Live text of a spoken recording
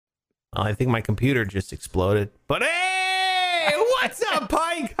I think my computer just exploded. But hey, what's up,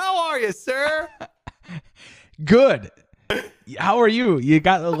 Pike? How are you, sir? Good. How are you? You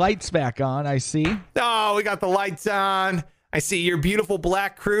got the lights back on, I see. Oh, we got the lights on. I see your beautiful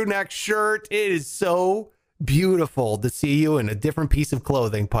black crew neck shirt. It is so beautiful to see you in a different piece of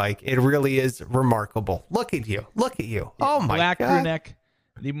clothing, Pike. It really is remarkable. Look at you. Look at you. Oh, my black God. crew neck.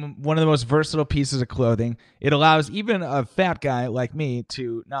 One of the most versatile pieces of clothing. It allows even a fat guy like me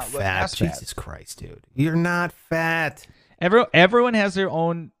to not look Fat. as fat. Jesus Christ, dude. You're not fat. Everyone has their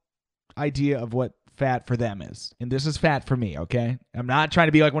own idea of what fat for them is. And this is fat for me, okay? I'm not trying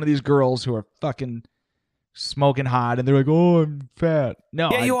to be like one of these girls who are fucking smoking hot and they're like, oh, I'm fat.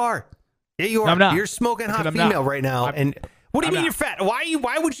 No. Yeah, you are. Yeah, you are. I'm not. You're smoking hot I'm female not. right now. And what do you mean you're fat?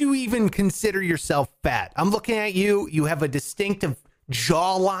 Why would you even consider yourself fat? I'm looking at you. You have a distinctive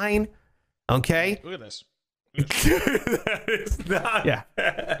jawline. Okay. Look at this. That is not. Yeah.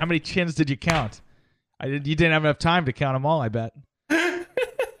 How many chins did you count? You didn't have enough time to count them all, I bet.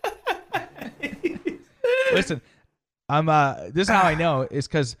 Listen, this is how I know is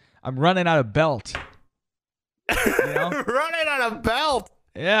because I'm running out of belt. You know? Running out of belt.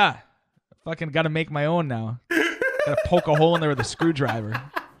 Yeah. Fucking got to make my own now. Got to poke a hole in there with a screwdriver.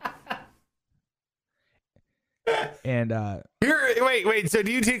 And wait. So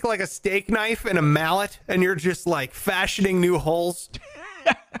do you take like a steak knife and a mallet and you're just like fashioning new holes?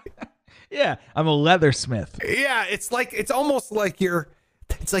 yeah, I'm a leathersmith. Yeah, it's almost like you're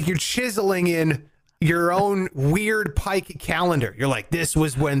chiseling in your own weird Pike calendar. You're like, this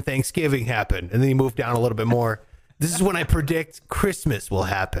was when Thanksgiving happened, and then you move down a little bit more. This is when I predict Christmas will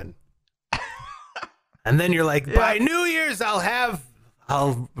happen. And then you're like, by New Year's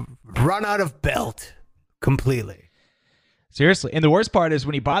I'll run out of belt completely. Seriously. And the worst part is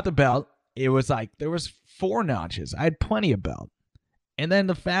when he bought the belt, it was like there was 4 notches. I had plenty of belt. And then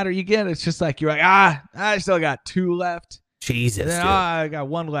the fatter you get, it's just like, you're like, I still got 2 left. Jesus, then, dude. I got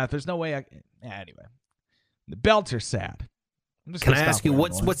 1 left. There's no way anyway. The belts are sad. Can I ask you,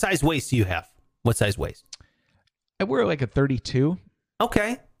 what size waist do you have? What size waist? I wear like a 32.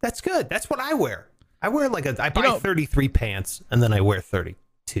 Okay, that's good. That's what I wear. I wear I buy 33 pants, and then I wear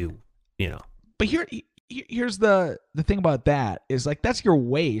 32, But here's the thing about that is like, that's your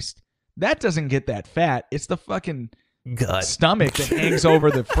waist. That doesn't get that fat. It's the fucking gut stomach that hangs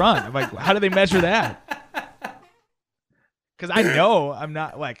over the front. I'm like, how do they measure that? Because I know I'm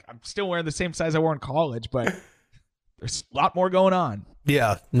not I'm still wearing the same size I wore in college, but there's a lot more going on.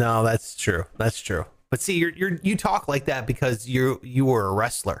 Yeah, no, that's true. That's true. But see, you talk like that because you were a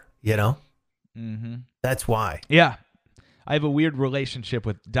wrestler, Mm-hmm. That's why. Yeah, I have a weird relationship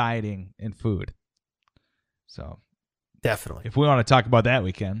with dieting and food. So definitely, if we want to talk about that,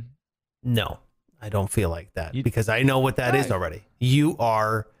 we can. No, I don't feel like that because I know what that is already. You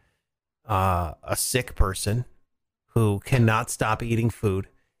are a sick person who cannot stop eating food.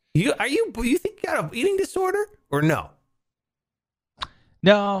 You think you got an eating disorder or no?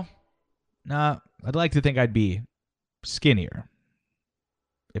 No. I'd like to think I'd be skinnier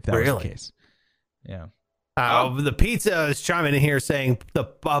if that was the case. Yeah. The pizza is chiming in here saying the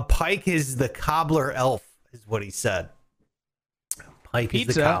Pike is the cobbler elf, is what he said. Pike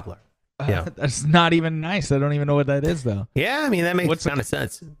is the cobbler. Yeah, that's not even nice. I don't even know what that is, though. Yeah, I mean that makes kind of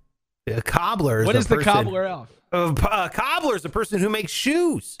sense. A cobbler. What is the cobbler elf? A cobbler is the person who makes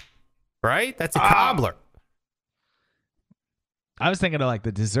shoes, right? That's a cobbler. I was thinking of like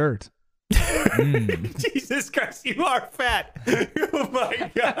the dessert. Jesus Christ, you are fat. Oh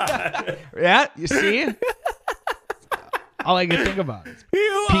my God. Yeah, you see? All I can think about is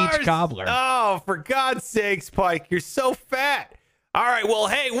peach cobbler. Oh, for God's sakes, Pike, you're so fat. All right, well,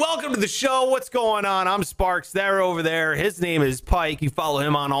 hey, welcome to the show. What's going on? I'm Sparks. They're over there. His name is Pike. You follow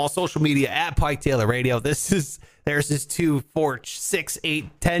him on all social media at Pike Taylor Radio. There's his 2, 4, 6,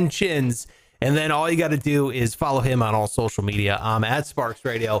 8, 10 chins. And then all you got to do is follow him on all social media. I'm at Sparks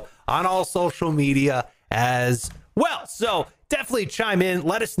Radio on all social media as well. So definitely chime in.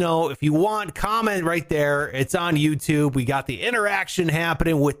 Let us know if you want. Comment right there. It's on YouTube. We got the interaction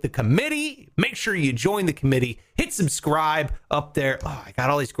happening with the committee. Make sure you join the committee. Hit subscribe up there. Oh, I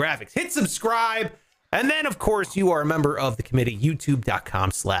got all these graphics. Hit subscribe. And then, of course, you are a member of the committee,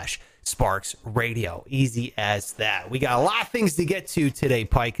 youtube.com/Sparks Radio. Easy as that. We got a lot of things to get to today,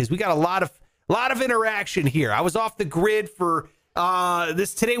 Pike, because we got a lot of interaction here. I was off the grid for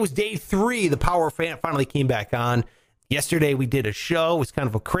today was day 3. The power finally came back on. Yesterday we did a show. It was kind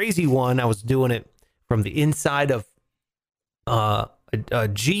of a crazy one. I was doing it from the inside of a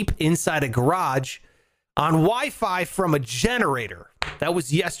Jeep inside a garage on Wi-Fi from a generator. That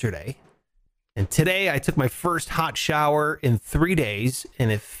was yesterday. And today I took my first hot shower in 3 days,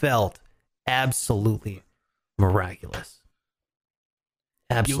 and it felt absolutely miraculous.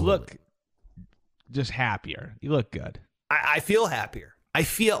 Absolutely. You look just happier. You look good. I feel happier. I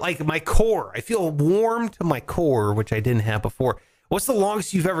feel like my core. I feel warm to my core, which I didn't have before. What's the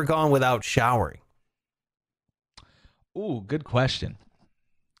longest you've ever gone without showering? Ooh, good question.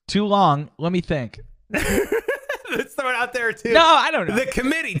 Too long. Let me think. Let's throw it out there, too. No, I don't know. The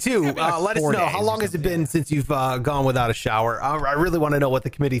committee, too. Like Let us 4 know. days How or long has it something. been since you've gone without a shower? I really want to know what the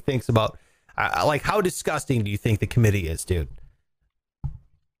committee thinks about. Like, how disgusting do you think the committee is, dude?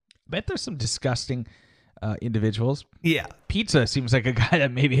 Bet there's some disgusting individuals. Yeah. Pizza seems like a guy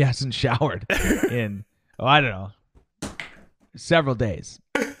that maybe hasn't showered in, I don't know, several days.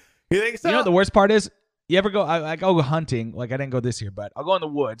 You think so? You know what the worst part is? You ever go, I'll go hunting, like I didn't go this year, but I'll go in the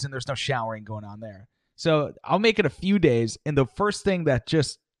woods and there's no showering going on there. So I'll make it a few days, and the first thing that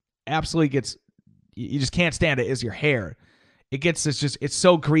just absolutely gets, you just can't stand it, is your hair. It gets, it's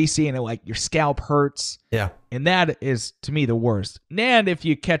so greasy, and like your scalp hurts. Yeah. And that is, to me, the worst. And if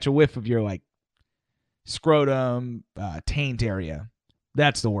you catch a whiff of your like scrotum, taint area,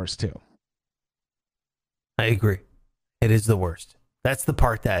 that's the worst too. I agree. It is the worst. That's the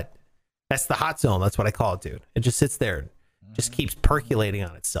part that's the hot zone. That's what I call it, dude. It just sits there and just keeps percolating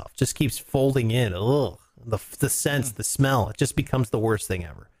on itself. Just keeps folding in. Ugh. The sense, the smell. It just becomes the worst thing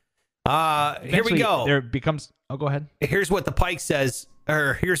ever. Here we Eventually, go. There becomes, oh, go ahead. Here's what the Pike says,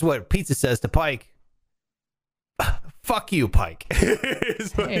 or here's what Pizza says to Pike. Fuck you, Pike.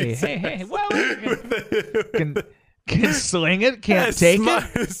 Is what he Hey. says. Well, can sling it, can't take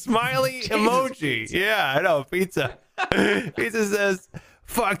it. Smiley emoji. Yeah, I know. Pizza. Pizza says,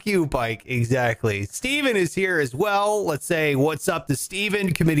 fuck you, Pike. Exactly. Steven is here as well. Let's say what's up to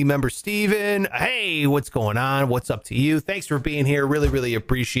Steven, committee member Steven. Hey, what's going on? What's up to you? Thanks for being here. Really, really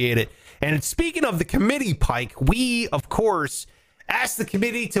appreciate it. And speaking of the committee, Pike, we, of course, asked the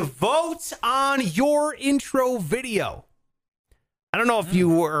committee to vote on your intro video. I don't know if you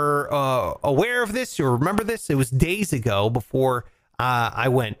were aware of this or remember this. It was days ago before I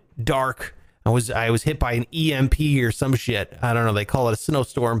went dark. I was hit by an EMP or some shit. I don't know. They call it a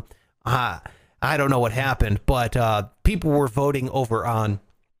snowstorm. I don't know what happened, but people were voting over on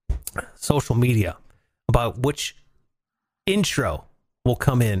social media about which intro will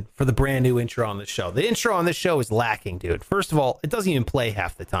come in for the brand new intro on this show. The intro on this show is lacking, dude. First of all, it doesn't even play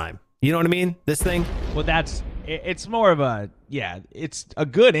half the time. You know what I mean? This thing? Well, it's more of a, it's a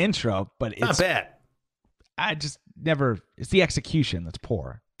good intro, but it's Not bad. I just never, it's the execution that's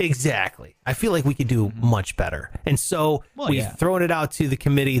poor. Exactly. I feel like we could do much better. And so we've thrown it out to the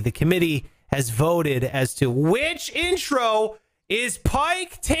committee. The committee has voted as to which intro is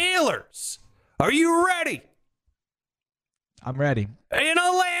Pike Taylor's. Are you ready? I'm ready. In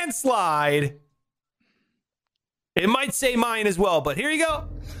a landslide. It might say mine as well, but here you go.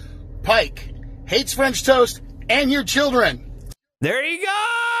 Pike hates French toast and your children. There you go.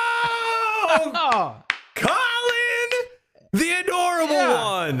 Oh, Colin, the adorable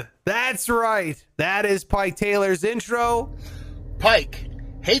one. That's right. That is Pike Taylor's intro. Pike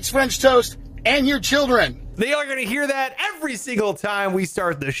hates French toast and your children. They are going to hear that every single time we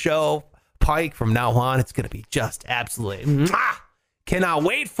start the show. Pike, from now on, it's going to be just absolutely cannot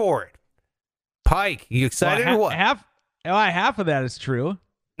wait for it. Pike, you excited or what? Half of that is true.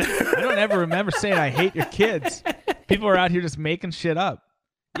 I don't ever remember saying I hate your kids. People are out here just making shit up.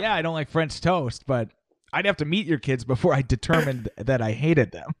 Yeah, I don't like French toast, but I'd have to meet your kids before I determined that I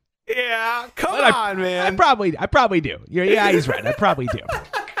hated them. Yeah, come But on, man. I probably do. Yeah, he's right. I probably do.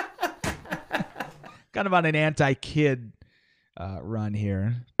 Kind of on an anti-kid run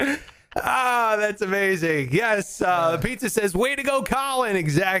here. That's amazing. Yes, Pizza says, way to go, Colin.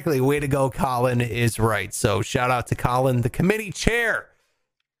 Exactly. Way to go, Colin is right. So shout out to Colin, the committee chair,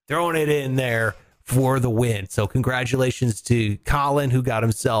 throwing it in there for the win. So congratulations to Colin, who got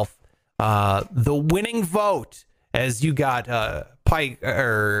himself the winning vote, as you got Pike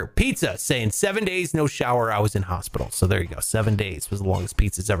or Pizza saying 7 days, no shower. I was in hospital. So there you go. 7 days was the longest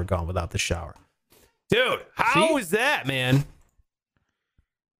Pizza's ever gone without the shower. Dude, how was that, man?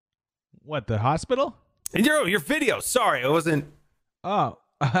 What, the hospital? And your video. Sorry, I wasn't. Oh,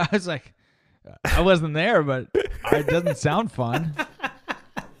 I was like, I wasn't there, but it doesn't sound fun.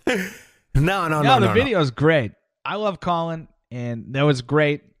 No. The video is great. I love Colin, and that was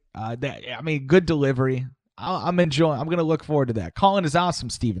great. Good delivery. I'm enjoying. I'm gonna look forward to that. Colin is awesome.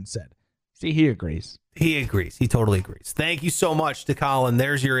 Steven said. See, he agrees. He agrees. He totally agrees. Thank you so much to Colin.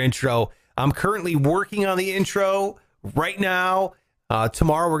 There's your intro. I'm currently working on the intro right now.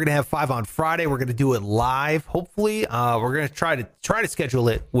 Tomorrow we're gonna have 5 on Friday. We're gonna do it live. Hopefully, we're gonna try to schedule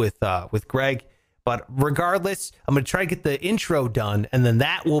it with Greg. But regardless, I'm going to try to get the intro done, and then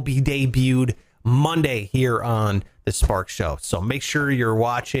that will be debuted Monday here on the Spark Show. So make sure you're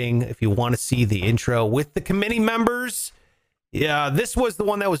watching if you want to see the intro with the committee members. Yeah, this was the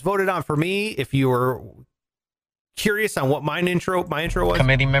one that was voted on for me. If you were curious on what my intro was.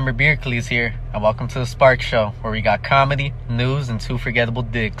 Committee member Beercles here, and welcome to the Spark Show, where we got comedy, news, and two forgettable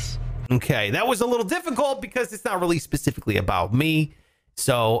dicks. Okay, that was a little difficult because it's not really specifically about me.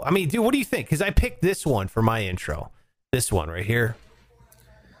 So, I mean, dude, what do you think? Because I picked this one for my intro. This one right here.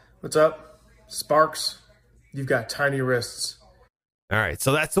 What's up? Sparks, you've got tiny wrists. All right,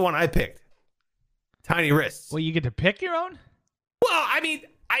 so that's the one I picked. Tiny wrists. Well, you get to pick your own? Well, I mean,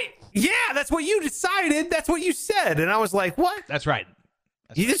 yeah, that's what you decided. That's what you said. And I was like, what? That's right.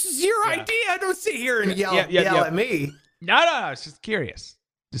 This is your idea. Don't sit here and yell at me. No. It's just curious.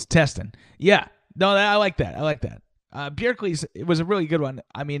 Just testing. Yeah. No, I like that. I like that. Beercles, it was a really good one.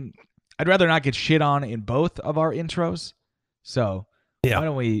 I mean, I'd rather not get shit on in both of our intros. So yeah.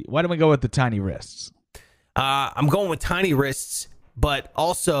 Why don't we go with the tiny wrists? I'm going with tiny wrists, but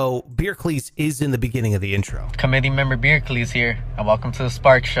also Beercles is in the beginning of the intro. Committee member Beercles here, and welcome to the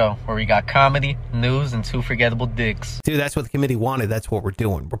Spark Show, where we got comedy, news, and two forgettable dicks. Dude, that's what the committee wanted. That's what we're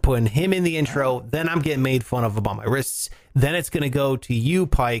doing. We're putting him in the intro. Then I'm getting made fun of about my wrists. Then it's going to go to you,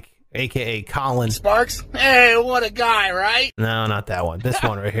 Pike, a.k.a. Colin. Sparks, hey, what a guy, right? No, not that one. This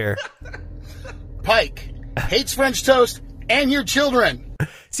one right here. Pike hates French toast and your children.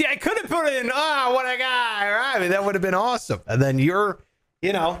 See, I could have put in, what a guy, right? I mean, that would have been awesome. And then you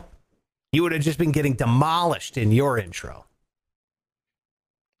would have just been getting demolished in your intro.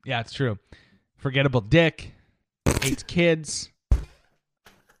 Yeah, it's true. Forgettable dick. Hates kids.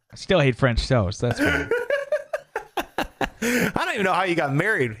 I still hate French toast. That's fine. I don't even know how you got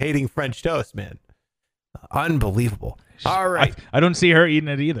married hating French toast, man. Unbelievable. All right. I don't see her eating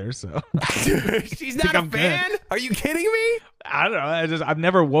it either, so. She's not a fan? Good. Are you kidding me? I don't know. I've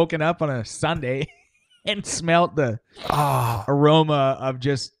never woken up on a Sunday and smelt the aroma of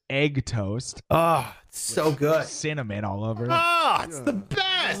just egg toast. Oh, it's so good. Cinnamon all over. Oh, it's the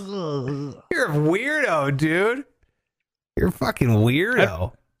best. You're a weirdo, dude. You're a fucking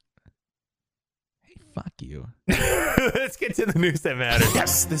weirdo. Hey, fuck you. Let's get to the news that matters.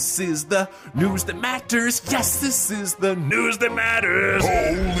 Yes, this is the news that matters. Yes, this is the news that matters.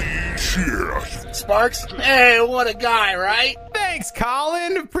 Holy shit. Sparks, hey, what a guy, right? Thanks,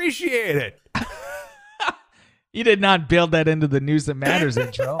 Colin. Appreciate it. You did not build that into the news that matters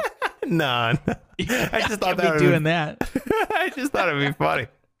intro. None. I just thought that would be doing that. I just thought it'd be funny.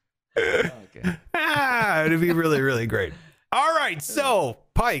 Okay. It'd be really, really great. All right, so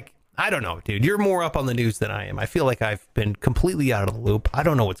Pike, I don't know, dude. You're more up on the news than I am. I feel like I've been completely out of the loop. I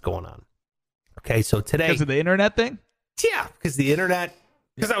don't know what's going on. Okay, so today, because of the internet thing. Yeah, because the internet.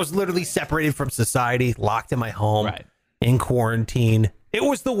 Because I was literally separated from society, locked in my home, right, in quarantine. It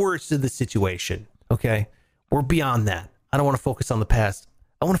was the worst of the situation. Okay, we're beyond that. I don't want to focus on the past.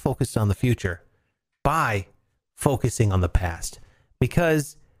 I want to focus on the future by focusing on the past,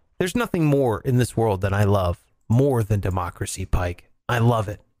 because there's nothing more in this world that I love more than democracy, Pike. I love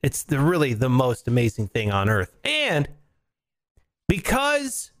it. It's really the most amazing thing on earth. And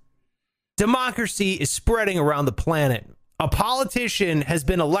because democracy is spreading around the planet, a politician has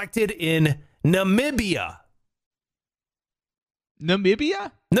been elected in Namibia.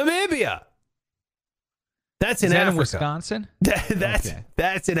 Namibia? Namibia. That's in Africa. In Wisconsin?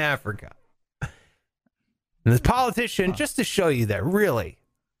 That's in Africa. And this politician, just to show you that really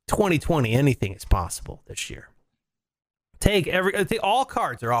 2020, anything is possible this year. All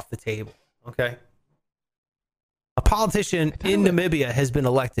cards are off the table. Okay. A politician in Namibia has been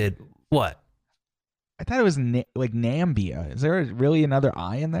elected. What? I thought it was like Nambia. Is there really another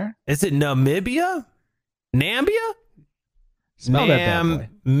I in there? Is it Namibia? Nambia? Spell that bad boy.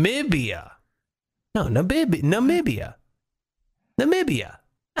 Namibia. No, Namibia. Namibia.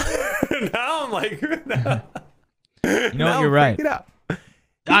 Now I'm like, no. You know what? You're right. It up.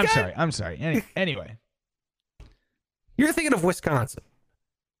 I'm sorry. Anyway. You're thinking of Wisconsin.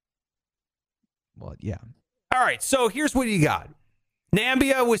 Well, yeah. All right, so here's what you got.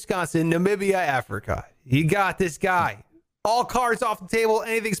 Nambia, Wisconsin, Namibia, Africa. You got this guy. All cards off the table.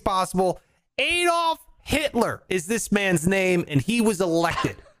 Anything's possible. Adolf Hitler is this man's name, and he was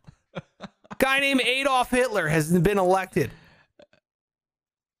elected. Guy named Adolf Hitler has been elected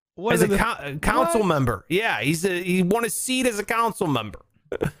as a council member. Yeah, he won a seat as a council member.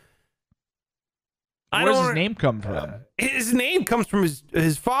 Where does his name come from? His name comes from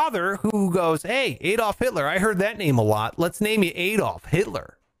his father, who goes, "Hey, Adolf Hitler. I heard that name a lot. Let's name you Adolf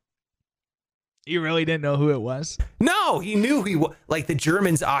Hitler." You really didn't know who it was? No, he knew he was. Like, the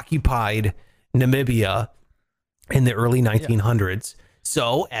Germans occupied Namibia in the early 1900s.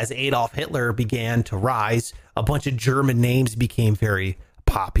 So as Adolf Hitler began to rise, a bunch of German names became very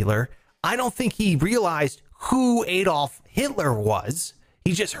popular. I don't think he realized who Adolf Hitler was.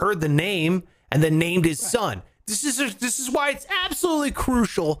 He just heard the name and then named his son. This is why it's absolutely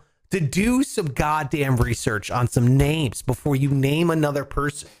crucial to do some goddamn research on some names before you name another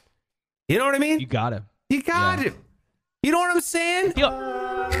person. You know what I mean? You got to. You got to. You know what I'm saying?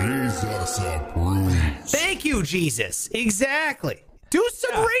 Jesus approves. Thank you, Jesus. Exactly. Do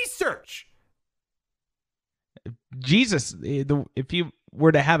some research. Jesus, if you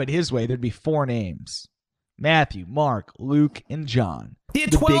were to have it his way, there'd be 4 names: Matthew, Mark, Luke, and John. He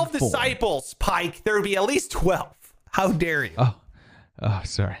had The 12 big 4. disciples, Pike. There would be at least 12. How dare you? Oh,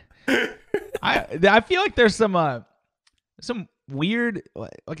 sorry. I feel like there's some weird,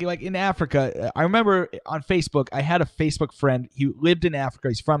 like in Africa. I remember on Facebook, I had a Facebook friend. He lived in Africa.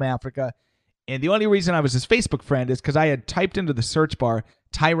 He's from Africa. And the only reason I was his Facebook friend is because I had typed into the search bar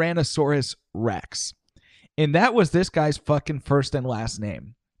Tyrannosaurus Rex. And that was this guy's fucking first and last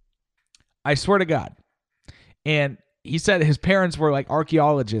name. I swear to God. And he said his parents were like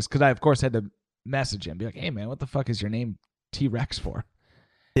archaeologists, because I, of course, had to message him. Be like, hey, man, what the fuck is your name T-Rex for?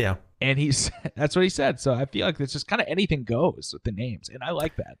 Yeah. And that's what he said. So I feel like it's just kind of anything goes with the names. And I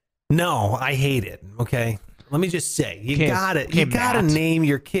like that. No, I hate it. Okay. Let me just say, you gotta Matt. name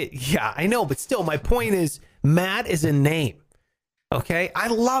your kid. Yeah, I know, but still, my point is, Matt is a name. Okay, I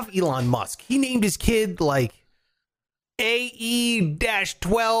love Elon Musk. He named his kid like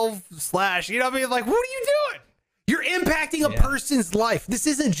AE-12/ you know what I mean? Like, what are you doing? You're impacting a person's life. This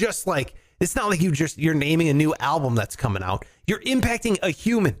isn't just like, it's not like you're naming a new album that's coming out. You're impacting a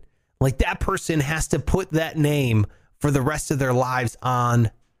human. Like, that person has to put that name for the rest of their lives on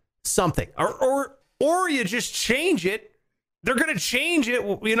something, or you just change it. They're going to change it.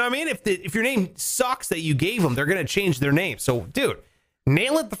 You know what I mean? If your name sucks that you gave them, they're going to change their name. So, dude,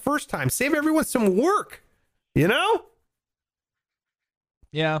 nail it the first time. Save everyone some work, you know?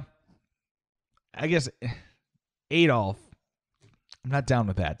 Yeah. I guess Adolf. I'm not down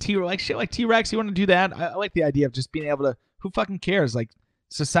with that. Shit like T-Rex, you want to do that? I like the idea of just being able to, who fucking cares? Like,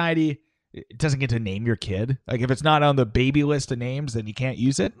 society, it doesn't get to name your kid. Like, if it's not on the baby list of names, then you can't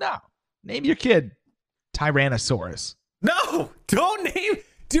use it. No. Name your kid Tyrannosaurus. No, don't name.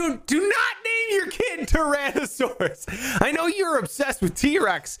 Do not name your kid Tyrannosaurus. I know you're obsessed with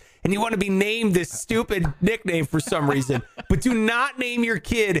T-Rex and you want to be named this stupid nickname for some reason, but do not name your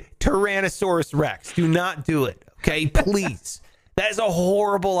kid Tyrannosaurus Rex. Do not do it. Okay, please. That is a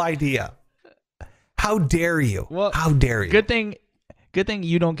horrible idea. How dare you? Well, how dare you? Good thing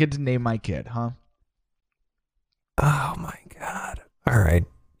you don't get to name my kid, huh? Oh my God. All right.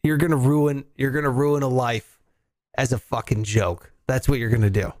 You're gonna ruin a life as a fucking joke. That's what you're gonna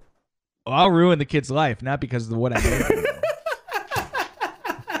do. Well, I'll ruin the kid's life, not because of what I did.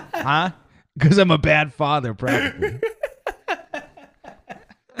 Huh? Because I'm a bad father, probably.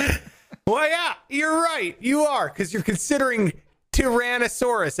 Well, yeah, you're right. You are, because you're considering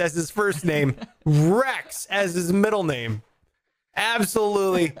Tyrannosaurus as his first name, Rex as his middle name.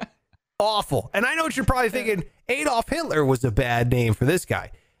 Absolutely awful. And I know what you're probably thinking. Adolf Hitler was a bad name for this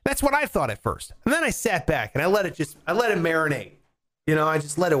guy. That's what I thought at first. And then I sat back and I let it marinate. You know, I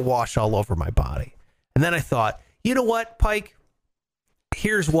just let it wash all over my body. And then I thought, you know what, Pike?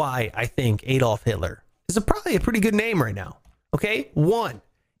 Here's why I think Adolf Hitler is probably a pretty good name right now. Okay? 1,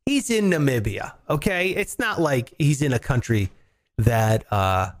 he's in Namibia. Okay? It's not like he's in a country that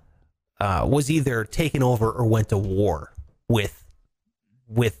was either taken over or went to war with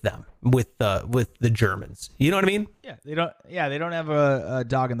them, with the Germans. You know what I mean? Yeah, they don't have a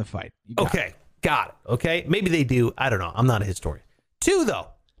dog in the fight. Okay, got it. Okay, maybe they do. I don't know. I'm not a historian. 2, though,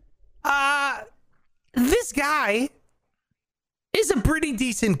 this guy is a pretty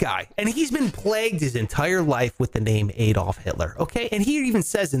decent guy, and he's been plagued his entire life with the name Adolf Hitler. Okay, and he even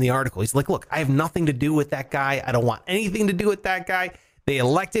says in the article, he's like, "Look, I have nothing to do with that guy. I don't want anything to do with that guy. They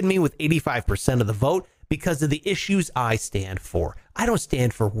elected me with 85% of the vote because of the issues I stand for. I don't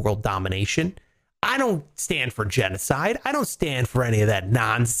stand for world domination. I don't stand for genocide. I don't stand for any of that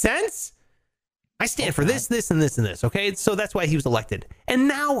nonsense. I stand for this, this, and this, and this." Okay, so that's why he was elected. And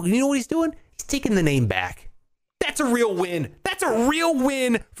now, you know what he's doing? He's taking the name back. That's a real win. That's a real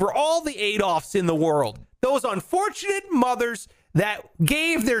win for all the Adolfs in the world. Those unfortunate mothers that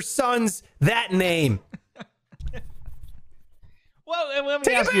gave their sons that name. Well, let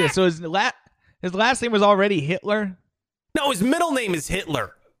me ask you this. So his last name was already Hitler? No, his middle name is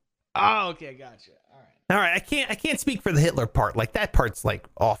Hitler. Oh, okay, gotcha. All right, I can't speak for the Hitler part. Like, that part's like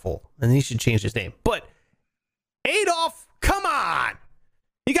awful, and he should change his name. But Adolf, come on.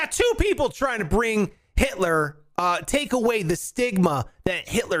 You got two people trying to bring Hitler, take away the stigma that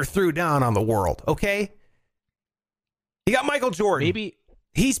Hitler threw down on the world, okay? You got Michael Jordan. Maybe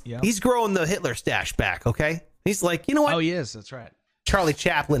he's growing the Hitler stash back, okay? He's like, you know what? Oh, he is. That's right. Charlie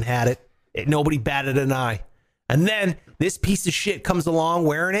Chaplin had it. Nobody batted an eye. And then this piece of shit comes along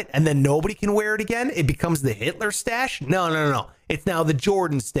wearing it, and then nobody can wear it again. It becomes the Hitler stash. No. It's now the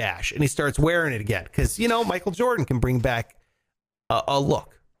Jordan stash, and he starts wearing it again because, you know, Michael Jordan can bring back a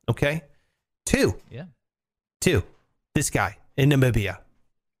look, okay? Two. This guy in Namibia,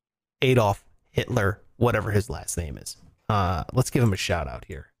 Adolf Hitler, whatever his last name is. Let's give him a shout out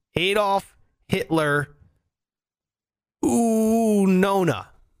here. Adolf Hitler Nona.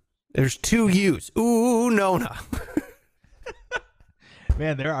 There's two U's. Nona.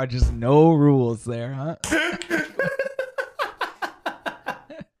 Man, there are just no rules there, huh?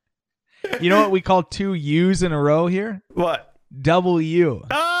 You know what we call two U's in a row here? What? W.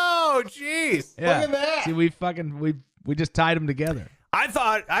 Oh, jeez. Yeah. Look at that. See, we just tied them together. I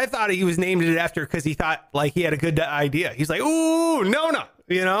thought he was named it after because he thought like he had a good idea. He's like, ooh, Nona.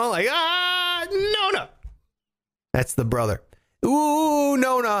 You know, like, Nona. That's the brother. Ooh,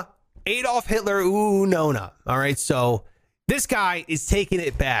 Nona. Adolf Hitler. Ooh, Nona. All right. So this guy is taking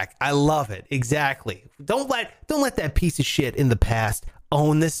it back. I love it. Exactly. Don't let that piece of shit in the past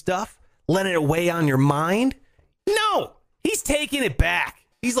own this stuff. Let it weigh on your mind. No, he's taking it back.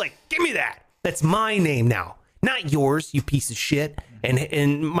 He's like, give me that. That's my name now, not yours, you piece of shit.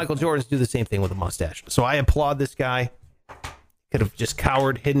 And Michael Jordan's do the same thing with a mustache. So I applaud this guy. Could have just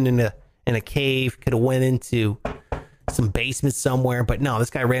cowered, hidden in a cave. Could have went into some basement somewhere. But no, this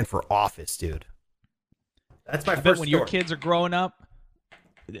guy ran for office, dude. That's my first when story. your kids are growing up,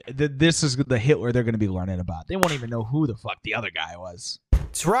 this is the Hitler they're going to be learning about. They won't even know who the fuck the other guy was.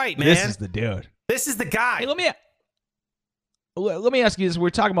 That's right, man. This is the dude. This is the guy. Hey, let me ask you this. We're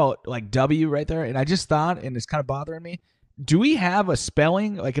talking about like W right there, and I just thought, and it's kind of bothering me. Do we have a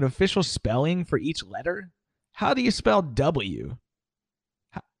spelling, like an official spelling for each letter? How do you spell W?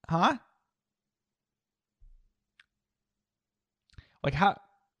 Huh? Like how?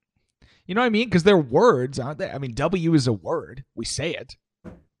 You know what I mean? Because they're words, aren't they? I mean, W is a word. We say it.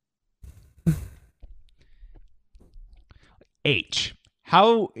 H.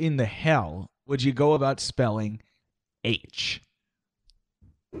 How in the hell would you go about spelling H?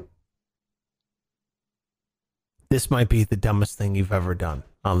 This might be the dumbest thing you've ever done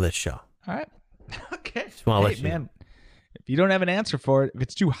on this show. All right. Okay. Hey, man, if you don't have an answer for it, if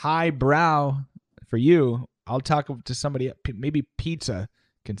it's too highbrow for you, I'll talk to somebody. Maybe Pizza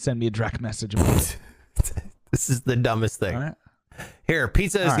can send me a direct message about it. This is the dumbest thing. All right. Here,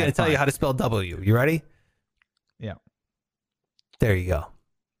 Pizza is going to tell you how to spell W. You ready? Yeah. There you go.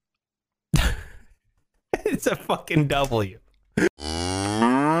 It's a fucking W.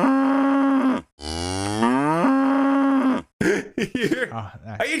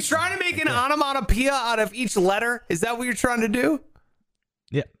 Are you trying to make an onomatopoeia out of each letter? Is that what you're trying to do?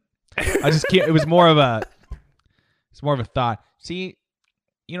 Yeah. I just can't. It was more of a. It's more of a thought. See,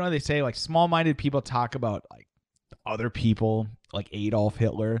 you know, they say like small-minded people talk about like other people, like Adolf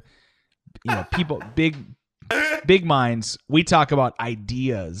Hitler. You know, people big minds. We talk about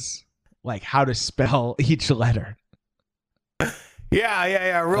ideas, like how to spell each letter.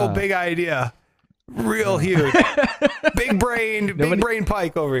 Yeah. Real big idea. Real huge. Big brain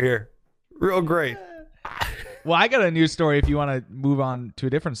Pike over here. Real great. Well, I got a news story if you want to move on to a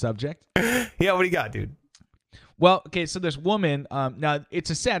different subject. Yeah, what do you got, dude? Well, okay, so this woman, now it's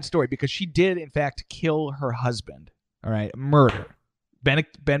a sad story because she did, in fact, kill her husband. All right, murder.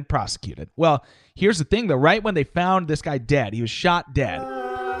 Been prosecuted. Well, here's the thing, though. Right when they found this guy dead, he was shot dead.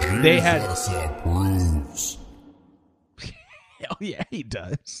 They had. Jesus approves. Hell yeah, he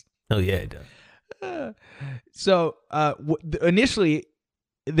does. Oh yeah, it does. So initially,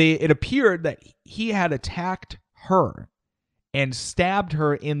 it appeared that he had attacked her and stabbed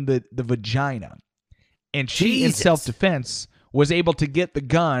her in the vagina. And she, in self-defense, was able to get the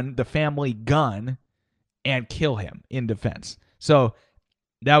gun, the family gun, and kill him in defense. So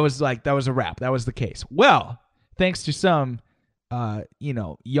that was a wrap. That was the case. Well, thanks to some,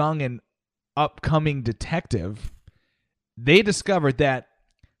 young and upcoming detective, they discovered that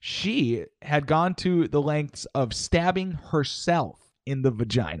she had gone to the lengths of stabbing herself in the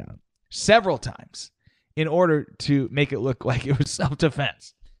vagina several times in order to make it look like it was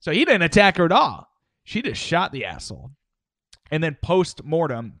self-defense. So he didn't attack her at all. She just shot the asshole. And then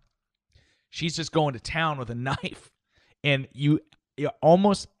post-mortem, she's just going to town with a knife. And you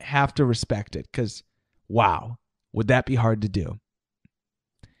almost have to respect it because, wow, would that be hard to do?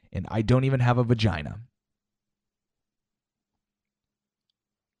 And I don't even have a vagina.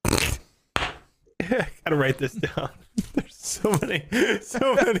 Gotta write this down. There's so many.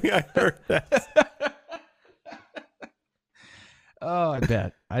 I heard that. Oh, I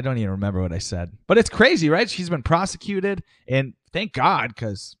bet. I don't even remember what I said. But it's crazy, right? She's been prosecuted, and thank God,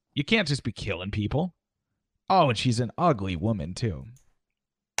 because you can't just be killing people. Oh, and she's an ugly woman, too.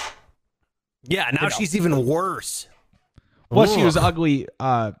 Yeah, now she's even worse. Well, she was Ugh. ugly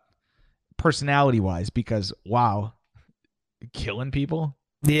personality-wise because, wow, killing people?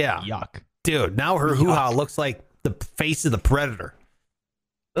 Yeah. Yuck. Dude, now her hoo-ha looks like the face of the Predator.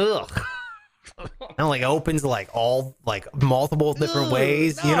 Ugh. And like opens like all like multiple different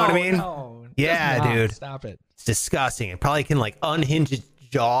ways. You know what I mean? No, Yeah, does not. dude. Stop it. It's disgusting. It probably can like unhinge its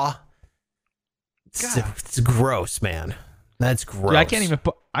jaw. It's gross, man. That's gross. Dude,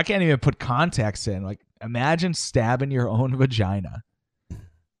 I can't even put contacts in. Like, imagine stabbing your own vagina.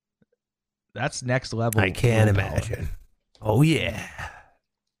 That's next level. I can't willpower. imagine. Oh yeah.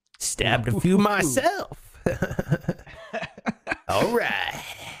 Stabbed a few myself. All right.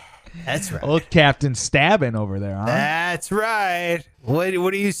 That's right. Old Captain Stabbing over there, huh? That's right. What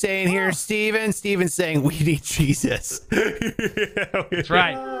are you saying here, Steven? Steven's saying we need Jesus. That's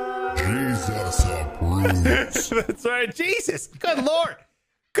right. Jesus approves. That's right. Jesus. Good Lord.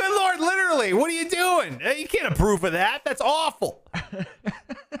 Good Lord, literally. What are you doing? You can't approve of that. That's awful.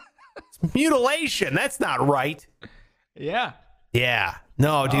 It's mutilation. That's not right. Yeah. Yeah.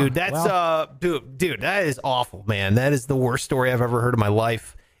 No, dude, that's dude, that is awful, man. That is the worst story I've ever heard in my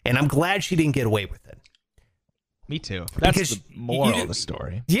life. And I'm glad she didn't get away with it. Me too. That's Because the moral you- of the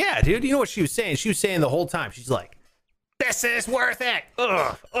story. Yeah, dude. You know what she was saying? She was saying the whole time. She's like, "This is worth it."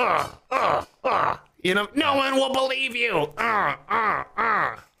 You know, no one will believe you.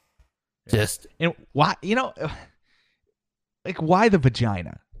 Just And why, like, why the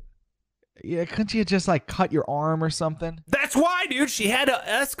vagina? Yeah, couldn't you just like cut your arm or something? that's why, dude. She had to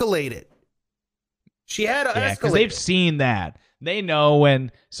escalate it. She had to Yeah, because escalate. they've seen that. They know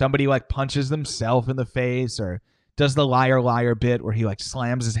when somebody like punches themselves in the face or does the liar bit where he like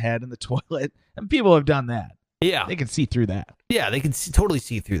slams his head in the toilet. And people have done that. Yeah, They can see through that. yeah, they could totally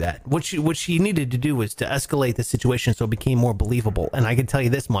see through that. What she needed to do was to escalate the situation so it became more believable. And I can tell you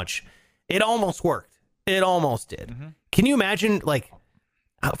this much: it almost worked. It almost did. Mm-hmm. Can you imagine, like,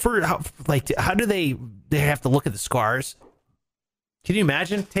 how do they have to look at the scars? Can you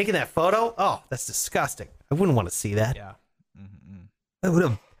imagine taking that photo? Oh, that's disgusting. I wouldn't want to see that. Yeah. That would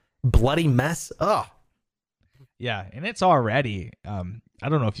have bloody mess. Oh, Yeah. And it's already, I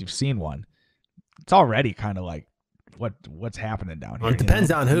don't know if you've seen one. It's already kind of like what's happening down here. well, it depends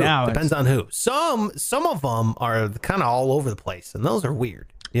on who. Now Depends on who. Some of them are kind of all over the place, and those are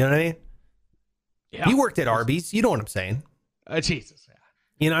weird. You know what I mean? Yeah. You worked at Arby's. You know what I'm saying? Jesus. Yeah.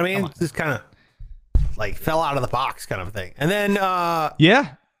 You know what I mean? Come on. Just kind of like fell out of the box kind of a thing. And then,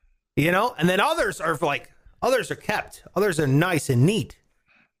 Yeah. you know, and then others are kept. Others are nice and neat.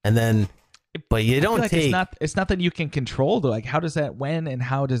 And then, but you I feel don't like take. it's not that you can control though. Like, how does that, when and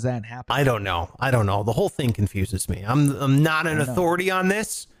how does that happen? I don't know. The whole thing confuses me. I'm not an authority on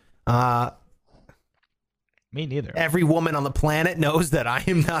this. Me neither. Every woman on the planet knows that I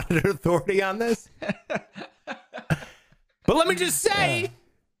am not an authority on this. But let me just say,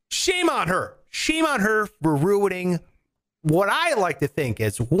 shame on her. Shame on her for ruining what I like to think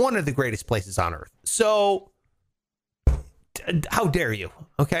is one of the greatest places on earth. So, how dare you?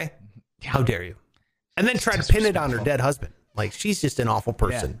 Okay? How dare you? And then try to pin it on her dead husband. Like, she's just an awful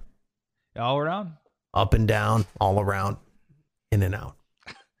person. All around. Up and down, all around, in and out.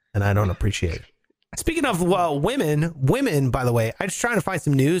 And I don't appreciate it. Speaking of women, by the way, I was trying to find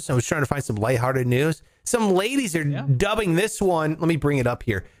some news. I was trying to find some lighthearted news. Some ladies are dubbing this one. Let me bring it up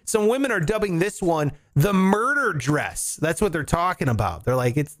here. Some women are dubbing this one the murder dress. That's what they're talking about. They're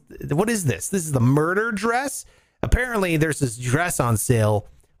like, what is this? This is the murder dress? Apparently, there's this dress on sale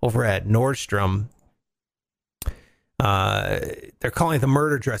over at Nordstrom. They're calling it the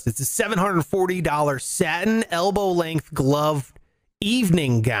murder dress. It's a $740 satin elbow-length glove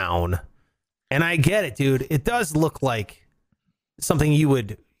evening gown. And I get it, dude. It does look like something you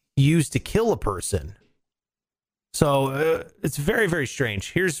would use to kill a person. So it's very, very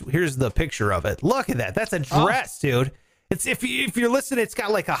strange. Here's the picture of it. Look at that. That's a dress, dude. It's if you're listening, it's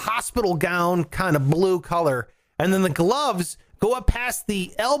got like a hospital gown kind of blue color, and then the gloves go up past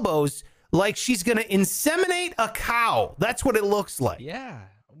the elbows like she's gonna inseminate a cow. That's what it looks like. Yeah.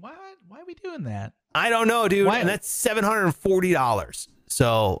 Why are we doing that? I don't know, dude. Why? And that's $740.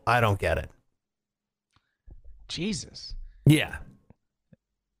 So I don't get it. Jesus. Yeah.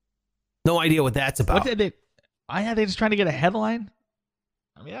 No idea what that's about. What did they? They just trying to get a headline.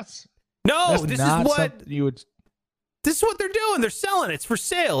 I mean, that's No, that's this is not what something you would. This is what they're doing. They're selling it. It's for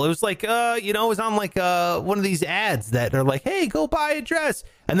sale. It was like, it was on like one of these ads that are like, hey, go buy a dress.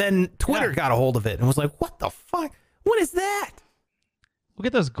 And then Twitter got a hold of it and was like, what the fuck? What is that? Look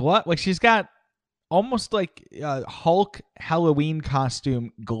at those gloves. Like she's got almost like Hulk Halloween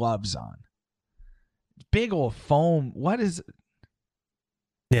costume gloves on. Big old foam. What is?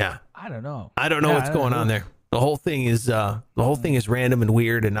 Yeah, I don't know. I don't know what's going on there. The whole thing is random and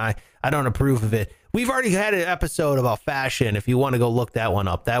weird, and I don't approve of it. We've already had an episode about fashion. If you want to go look that one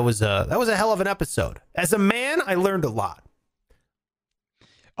up, that was a hell of an episode. As a man, I learned a lot.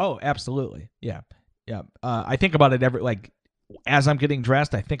 Oh, absolutely. Yeah. I think about it as I'm getting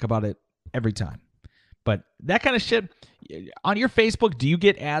dressed. I think about it every time. But that kind of shit on your Facebook, do you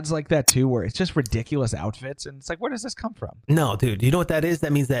get ads like that too, where it's just ridiculous outfits, and it's like, where does this come from? No, dude. You know what that is?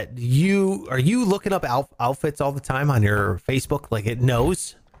 That means that you looking up outfits all the time on your Facebook, like it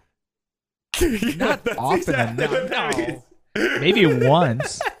knows. Not often enough. No. Maybe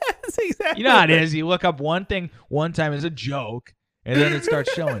once. That's exactly. You know how it is. You look up one thing one time as a joke, and then it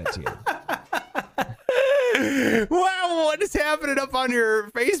starts showing it to you. Wow, what is happening up on your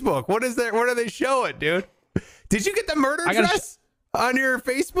Facebook? What is that? What are they showing, dude? Did you get the murder dress on your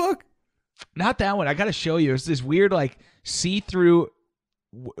Facebook? Not that one. I gotta show you. It's this weird, like see-through,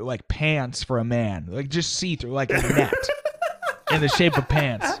 like pants for a man, like just see-through, like a net in the shape of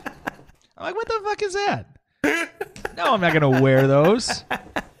pants. I'm like, what the fuck is that? No, I'm not gonna wear those.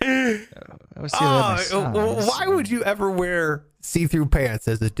 Why would you ever wear see-through pants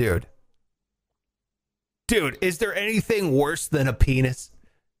as a dude? Dude, is there anything worse than a penis?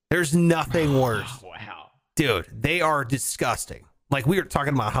 There's nothing worse. Wow. Dude, they are disgusting. Like, we were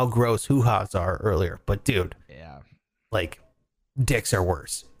talking about how gross hoo-has are earlier, but dude, yeah, like, dicks are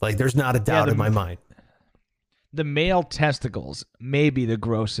worse. Like, there's not a doubt in my mind. The male testicles may be the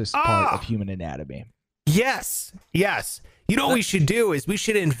grossest part of human anatomy. Yes. You know what we should do is we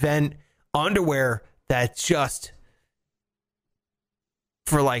should invent underwear that's just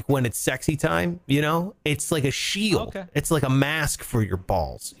for like when it's sexy time, it's like a shield. Okay. It's like a mask for your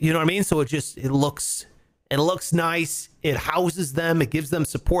balls. You know what I mean? So it looks nice. It houses them. It gives them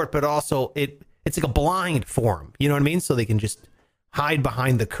support, but also it's like a blind for them. You know what I mean? So they can just hide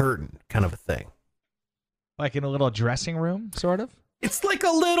behind the curtain, kind of a thing. Like in a little dressing room, sort of? It's like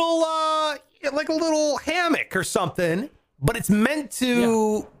a little hammock or something, but it's meant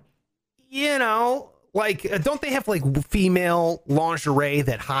to, don't they have like female lingerie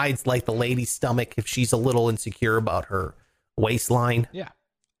that hides like the lady's stomach if she's a little insecure about her waistline? Yeah.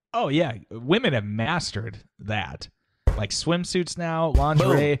 Oh, yeah. Women have mastered that. Like swimsuits now,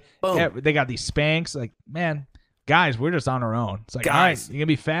 lingerie. Boom. Yeah, they got these Spanx. Like, man, guys, we're just on our own. It's like, Guys. all right, you're going to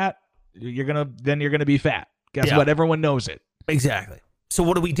be fat. You're going to be fat. Guess what? Everyone knows it. Exactly. So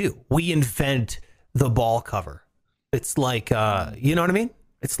what do? We invent the ball cover. It's like, you know what I mean?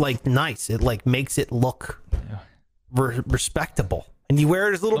 It's like nice. It like makes it look respectable. And you wear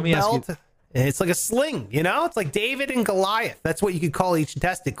it as a little belt. And it's like a sling, It's like David and Goliath. That's what you could call each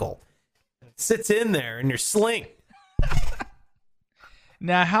testicle. It sits in there in your sling.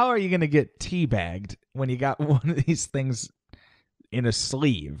 Now, how are you going to get teabagged when you got one of these things in a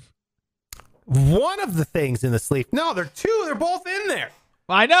sleeve? One of the things in the sleeve. No, they're two. They're both in there.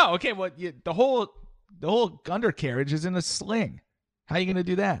 I know. Okay, well, the whole undercarriage is in a sling. How are you going to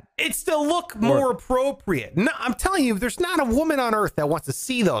do that? It's to look more appropriate. No, I'm telling you, there's not a woman on earth that wants to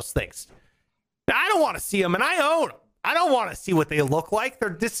see those things. I don't want to see them, and I own them. I don't want to see what they look like. They're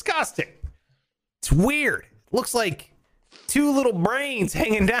disgusting. It's weird. It looks like two little brains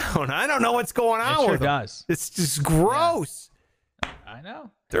hanging down. I don't know what's going on with them. It does. It's just gross. Yeah. I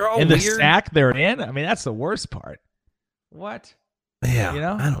know. They're all in weird. The sack they're in. I mean, that's the worst part. What?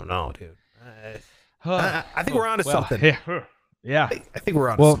 Yeah. I don't know, dude. I think we're on to something. Yeah. I think we're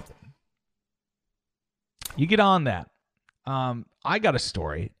on to something. You get on that. I got a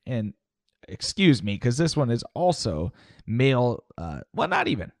story, and excuse me, because this one is also male. Well, not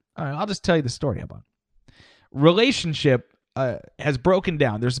even. All right, I'll just tell you the story about it. Relationship has broken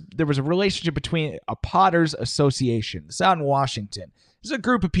down. There was a relationship between a Potters Association. It's out in Washington. There's a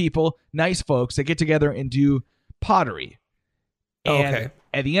group of people, nice folks, that get together and do pottery. And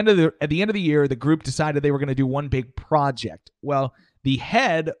at the end of the year, the group decided they were going to do one big project. Well, the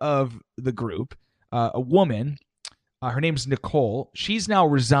head of the group, a woman, her name's Nicole. She's now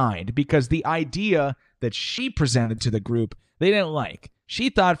resigned because the idea that she presented to the group they didn't like. She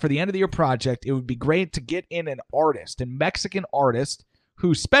thought for the end of the year project, it would be great to get in an artist, a Mexican artist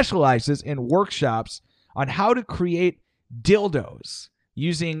who specializes in workshops on how to create dildos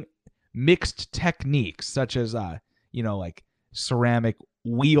using mixed techniques such as, like ceramic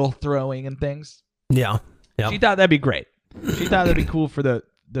wheel throwing and things. Yeah. Yep. She thought that'd be great. She thought that'd be cool for the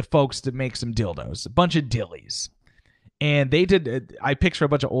folks to make some dildos, a bunch of dillies. And they did. I picture a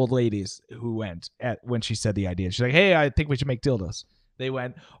bunch of old ladies who went when she said the idea. She's like, "Hey, I think we should make dildos." They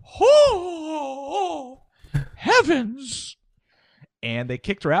went, "Oh, heavens!" And they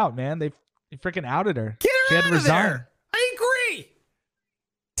kicked her out. Man, they freaking outed her. Get She her had out to of resign. there. I agree.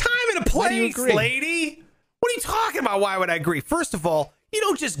 Time and a Why do you place, agree? lady. What are you talking about? Why would I agree? First of all, you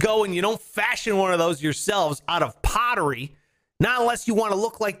don't just go and you don't fashion one of those yourselves out of pottery. Not unless you want to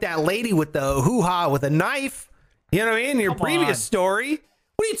look like that lady with the hoo-ha with a knife. You know what I mean? In your Come previous on. story.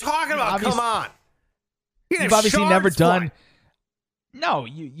 What are you talking about? Obvious- Come on. You're gonna You've have obviously never shards done. flying. No,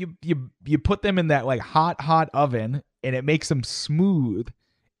 you put them in that like hot oven, and it makes them smooth,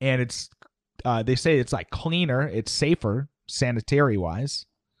 and it's they say it's like cleaner, it's safer, sanitary wise.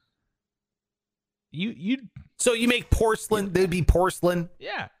 You So you make porcelain. They'd be porcelain.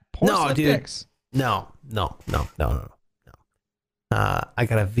 yeah, porcelain dude. dicks. No. I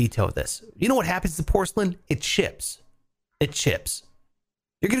gotta veto this. You know what happens to porcelain? It chips. It chips.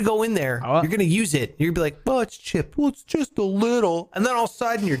 You're gonna go in there. Oh. You're gonna use it. You're gonna be like, "Oh, it's chipped. Well, it's just a little," and then all of a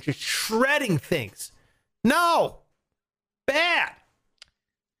sudden you're just shredding things. No, bad.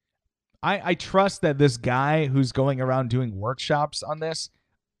 I trust that this guy who's going around doing workshops on this,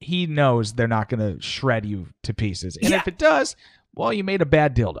 he knows they're not going to shred you to pieces. And Yeah. if it does, well, you made a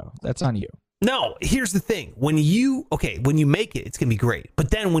bad dildo. That's on you. No, here's the thing. When you make it, it's gonna be great. But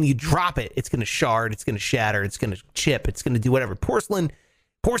then when you drop it, it's gonna shard, it's gonna shatter, it's gonna chip, it's gonna do whatever. Porcelain's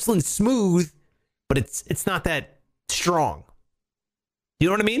smooth, but it's not that strong. You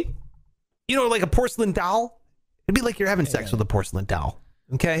know what I mean? You know, like a porcelain doll? It'd be like you're having sex with a porcelain doll.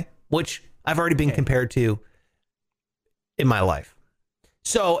 Okay? Which I've already been compared to in my life.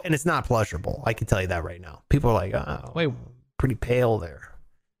 So, and it's not pleasurable. I can tell you that right now. People are like, "Oh, Wait. pretty pale there."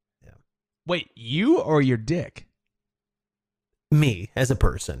 Wait, you or your dick? Me as a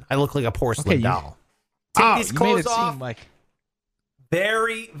person, I look like a porcelain Okay, you- doll. Take these you made clothes it off. seem like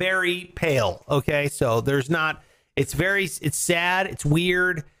Very, very pale. Okay, so there's not. It's sad. It's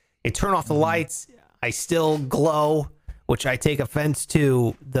weird. It turn off the lights. I still glow, which I take offense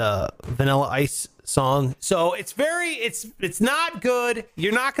to the Vanilla Ice song. So it's not good.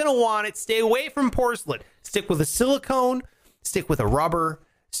 You're not gonna want it. Stay away from porcelain. Stick with a silicone. Stick with a rubber.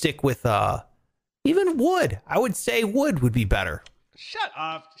 Stick with even wood. I would say wood would be better. shut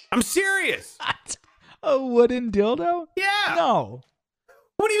up. I'm serious. A wooden dildo? Yeah. No.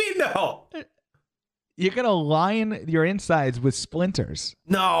 What do you mean no? You're going to line your insides with splinters.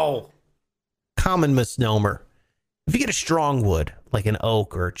 No. Common misnomer. If you get a strong wood, like an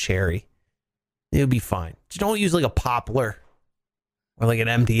oak or a cherry, it would be fine. Just don't use like a poplar or like an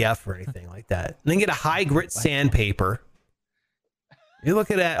MDF or anything like that. And then get a high grit sandpaper. You're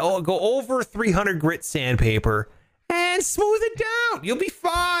looking at, go over 300 grit sandpaper and smooth it down. You'll be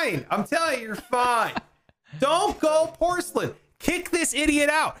fine. I'm telling you, you're fine. Don't go porcelain. Kick this idiot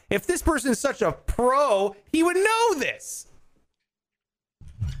out. If this person is such a pro, he would know this.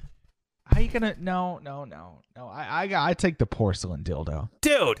 How you going to? No. I take the porcelain dildo.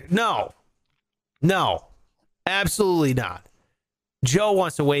 Dude, no. No. Absolutely not. Joe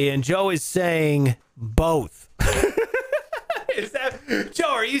wants to weigh in. Joe is saying both. Is that Joe,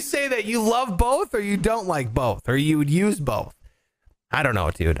 are you saying that you love both or you don't like both? Or you would use both? I don't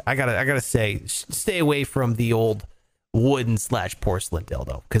know, dude. I gotta say, stay away from the old wooden / porcelain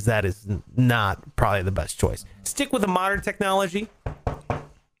dildo, because that is not probably the best choice. Stick with the modern technology.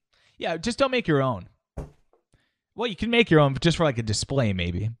 Yeah, just don't make your own. Well, you can make your own just for like a display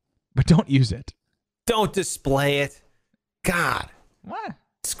maybe, but don't use it. Don't display it. God, What?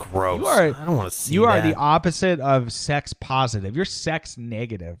 it's gross. You are- I don't want to see You are that. the opposite of sex positive. You're sex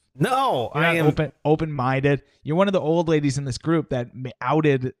negative. No, You're I not am. open-minded. You're one of the old ladies in this group that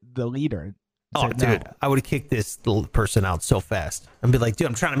outed the leader. Oh, Said dude, no. I would have kicked this little person out so fast. I'd be like, dude,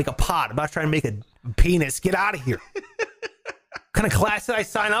 I'm trying to make a pot. I'm not trying to make a penis. Get out of here. What kind of class did I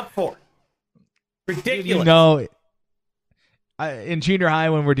sign up for? Ridiculous. You know, in junior high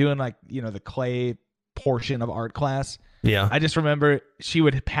when we're doing like, the clay portion of art class, Yeah. I just remember she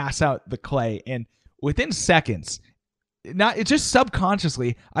would pass out the clay, and within seconds, it's just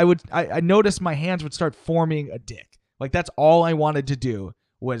subconsciously, I noticed my hands would start forming a dick. Like that's all I wanted to do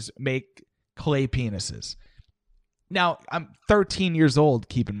was make clay penises. Now I'm 13 years old,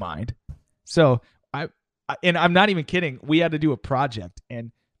 keep in mind. So and I'm not even kidding. We had to do a project,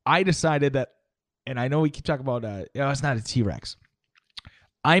 and I decided that, and I know we keep talking about, it's not a T-Rex.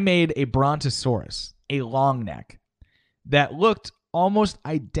 I made a Brontosaurus, a long neck, that looked almost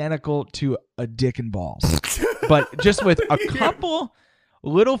identical to a dick and balls, but just with a couple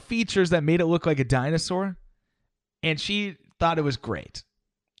little features that made it look like a dinosaur. and she thought it was great.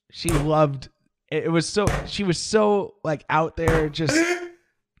 She loved it. She was so like out there, just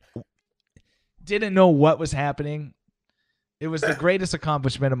didn't know what was happening. It was the greatest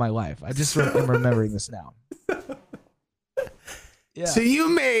accomplishment of my life. I just am remembering this now. Yeah. So you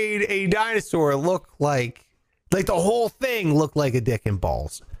made a dinosaur look like the whole thing looked like a dick and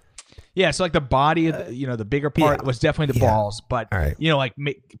balls. Yeah, so like the body, of the bigger part was definitely the balls, but right. like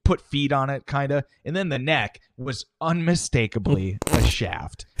put feet on it, kind of, and then the neck was unmistakably a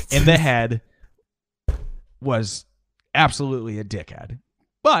shaft, and the head was absolutely a dickhead,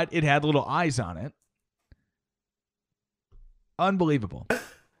 but it had little eyes on it. Unbelievable.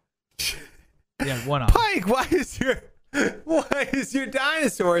 Yeah, one eye. Pike, why is your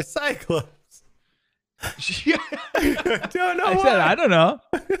dinosaur a cyclops? Don't know. I said I don't know.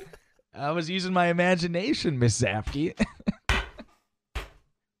 I was using my imagination, Miss Zapke.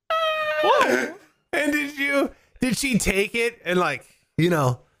 And did she take it and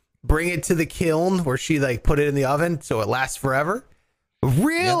bring it to the kiln where she put it in the oven so it lasts forever?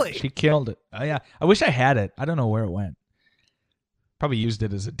 Really? Yeah, she killed it. Oh, yeah. I wish I had it. I don't know where it went. Probably used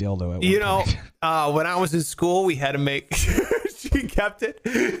it as a dildo at one point. When I was in school, we had to make she kept it.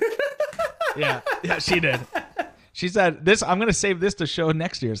 Yeah, she did. She said, "This I'm going to save this to show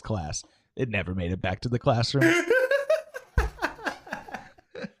next year's class." It never made it back to the classroom.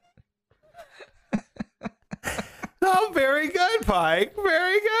 Oh, very good, Pike.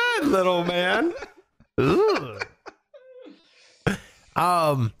 Very good, little man. Ooh.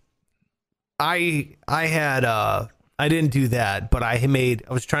 I didn't do that, but I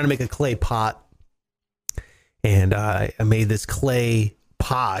was trying to make a clay pot, and I made this clay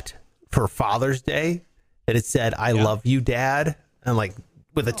pot for Father's Day. And it said, "I love you, Dad." And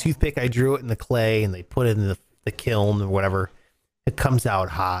with a toothpick, I drew it in the clay, and they put it in the kiln or whatever. It comes out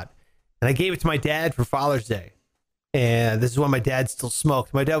hot. And I gave it to my dad for Father's Day. And this is when my dad still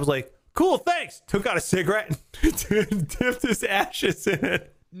smoked. My dad was like, "Cool, thanks." Took out a cigarette and dipped his ashes in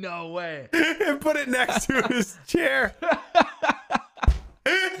it. No way. And put it next to his chair.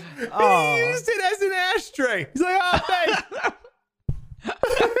 He used it as an ashtray. He's like, "Oh, thanks."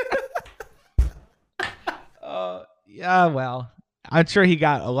 Yeah, well, I'm sure he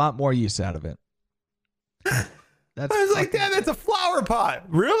got a lot more use out of it. I was like, "Dad, that's a flower pot."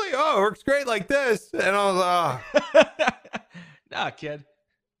 "Really? Oh, it works great like this." And I was Nah, kid.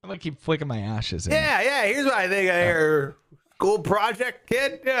 I'm going to keep flicking my ashes in. Yeah, here's what I think of your school project,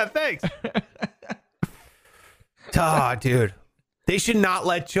 kid. Yeah, thanks. Oh, dude. They should not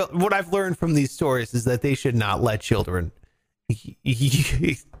let children. What I've learned from these stories is that they should not let children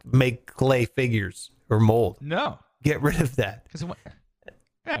make clay figures or mold. No. Get rid of that.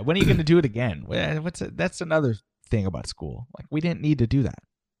 When are you going to do it again? That's another thing about school. We didn't need to do that.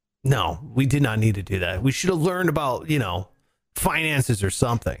 No, we did not need to do that. We should have learned about, finances or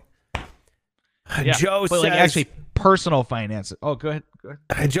something. Yeah, Joe but says, actually personal finances. Oh, go ahead.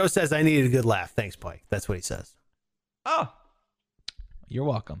 Joe says, "I needed a good laugh. Thanks, Pike." That's what he says. Oh, you're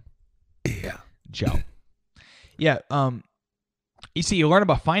welcome. Yeah. Joe. Yeah. You see, you learn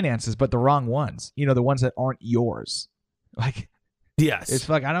about finances, but the wrong ones. The ones that aren't yours. Yes. It's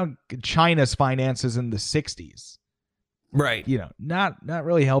China's finances in the 60s. Right. Not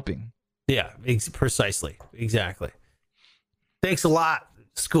really helping. Yeah, precisely. Exactly. Thanks a lot,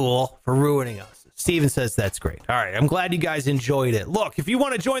 school, for ruining us. Steven says that's great. All right, I'm glad you guys enjoyed it. Look, if you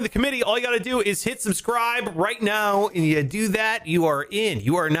want to join the committee, all you got to do is hit subscribe right now, and you do that, you are in.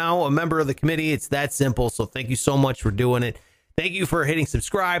 You are now a member of the committee. It's that simple, so thank you so much for doing it. Thank you for hitting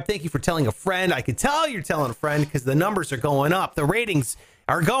subscribe. Thank you for telling a friend. I can tell you're telling a friend because the numbers are going up. The ratings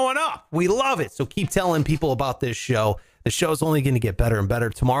are going up. We love it, so keep telling people about this show. The show's only going to get better and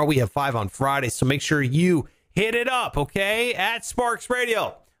better. Tomorrow we have 5 on Friday, so make sure you hit it up, okay? At Sparks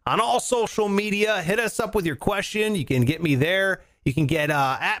Radio. On all social media, hit us up with your question. You can get me there. You can get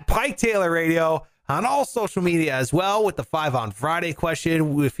at Pike Taylor Radio on all social media as well with the 5 on Friday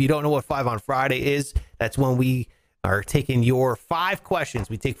question. If you don't know what 5 on Friday is, that's when we are taking your 5 questions.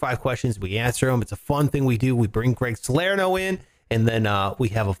 We take 5 questions, we answer them. It's a fun thing we do. We bring Greg Salerno in, and then we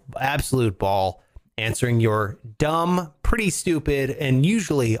have an absolute ball answering your dumb, pretty stupid, and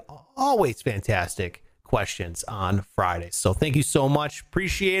usually always fantastic questions on Fridays. So thank you so much.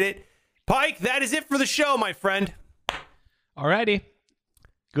 Appreciate it. Pike, that is it for the show, my friend. Alrighty.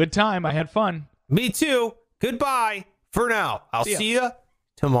 Good time. I had fun. Me too. Goodbye for now. I'll see you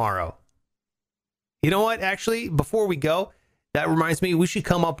tomorrow. You know what? Actually, before we go, that reminds me, we should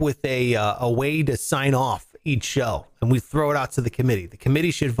come up with a way to sign off each show, and we throw it out to the committee. The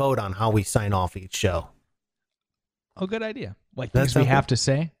committee should vote on how we sign off each show. Oh, good idea. Like things we have to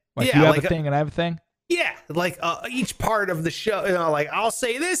say? Like yeah, you have like a thing and I have a thing? Yeah, like each part of the show, like I'll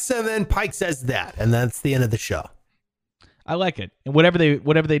say this and then Pike says that, and that's the end of the show. I like it. And whatever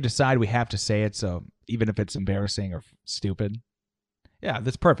they decide, we have to say it. So even if it's embarrassing or stupid, yeah,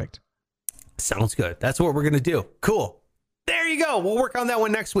 that's perfect. Sounds good. That's what we're gonna do. Cool. There you go. We'll work on that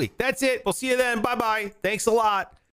one next week. That's it. We'll see you then. Bye bye. Thanks a lot.